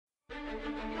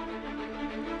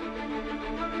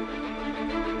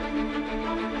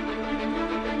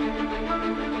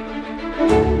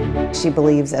She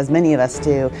believes, as many of us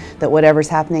do, that whatever's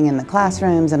happening in the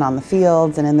classrooms and on the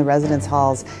fields and in the residence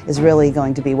halls is really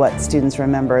going to be what students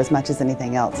remember as much as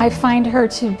anything else. I find her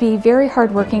to be very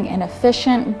hardworking and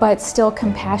efficient, but still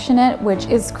compassionate, which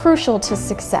is crucial to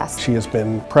success. She has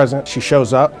been present, she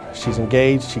shows up, she's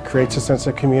engaged, she creates a sense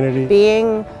of community.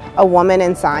 Being a woman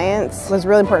in science was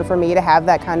really important for me to have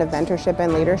that kind of mentorship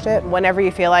and leadership. Whenever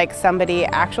you feel like somebody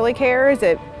actually cares,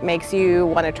 it makes you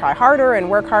want to try harder and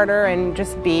work harder and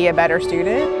just be a better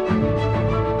student.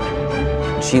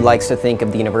 She likes to think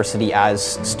of the university as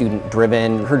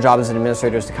student-driven. Her job as an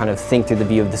administrator is to kind of think through the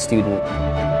view of the student.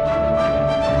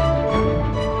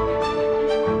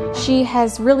 She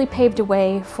has really paved a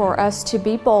way for us to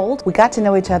be bold. We got to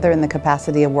know each other in the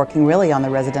capacity of working really on the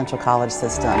residential college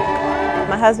system.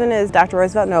 My husband is Dr.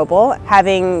 Roosevelt Noble.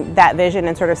 Having that vision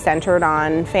and sort of centered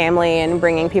on family and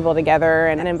bringing people together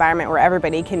in an environment where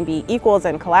everybody can be equals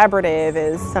and collaborative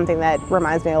is something that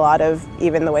reminds me a lot of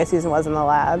even the way Susan was in the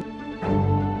lab.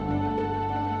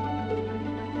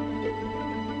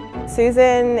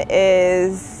 Susan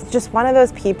is just one of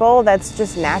those people that's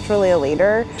just naturally a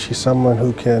leader. She's someone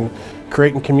who can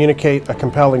create and communicate a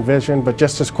compelling vision, but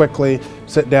just as quickly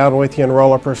sit down with you and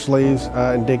roll up her sleeves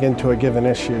and dig into a given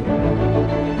issue.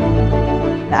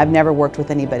 I've never worked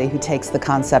with anybody who takes the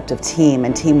concept of team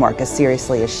and teamwork as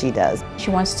seriously as she does.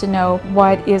 She wants to know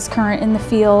what is current in the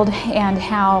field and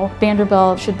how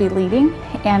Vanderbilt should be leading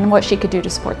and what she could do to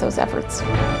support those efforts.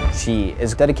 She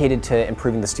is dedicated to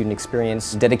improving the student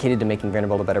experience, dedicated to making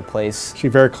Vanderbilt a better place. She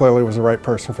very clearly was the right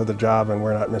person for the job, and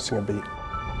we're not missing a beat.